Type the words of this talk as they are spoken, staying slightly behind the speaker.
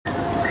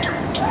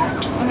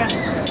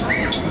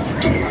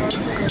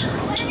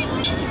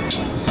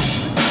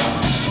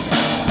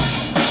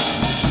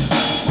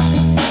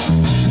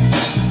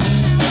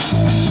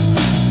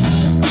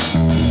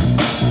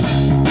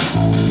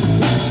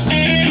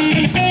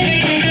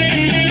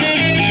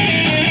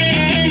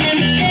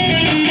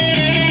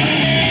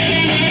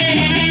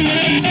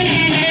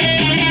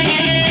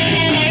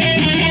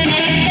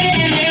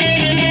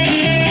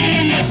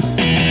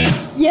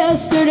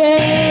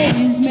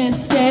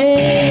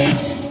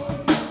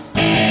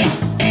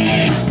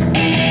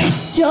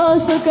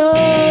let go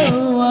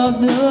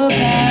of the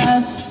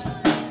past.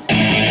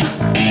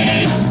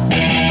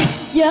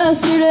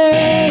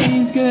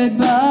 Yesterday's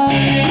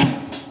goodbye.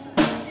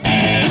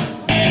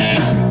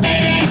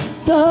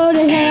 Though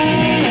it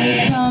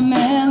has come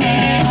and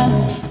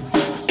last.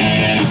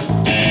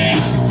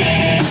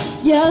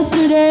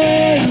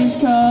 Yesterday's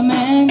come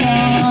and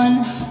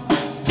gone.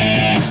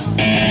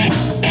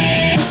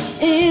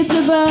 It's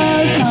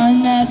about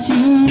time that you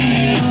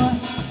knew.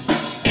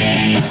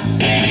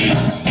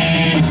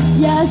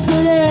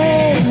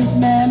 Yesterday's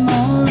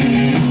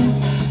memories.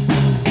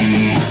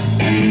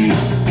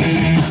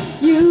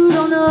 You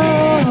don't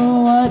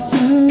know what to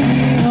do.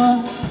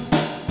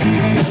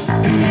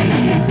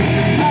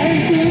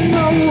 I've seen the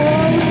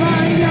world with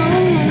my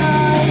own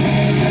eyes.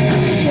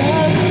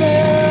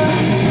 Despair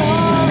and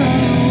sorrow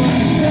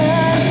and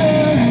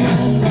pleasure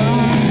and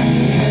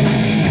lies.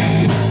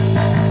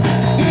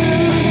 You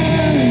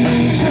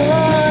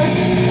trust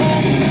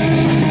and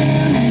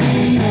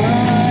you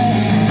lie.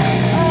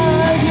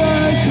 I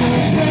just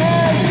wish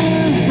that you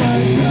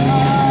forgot.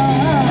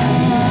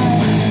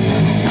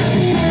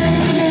 You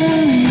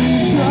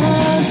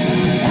trust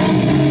and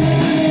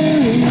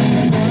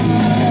you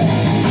lie.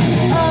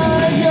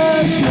 I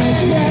just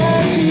wish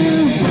that you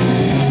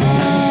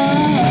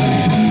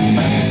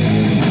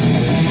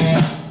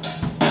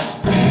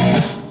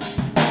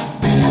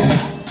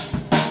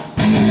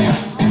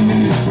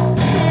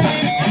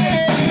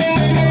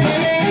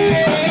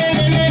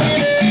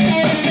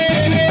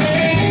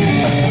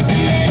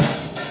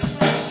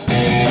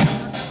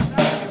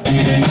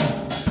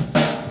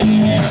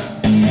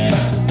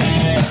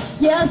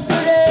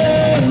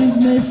Yesterday's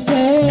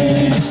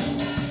mistakes.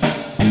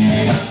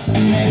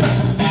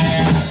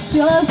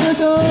 Just let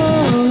go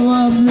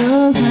of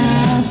the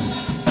past.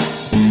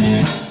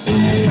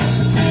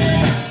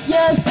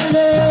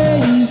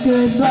 Yesterday's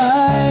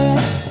goodbye.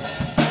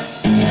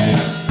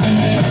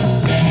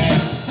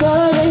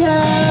 But it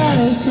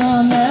has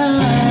come at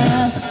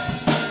last.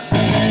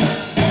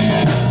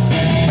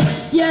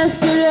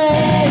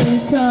 Yesterday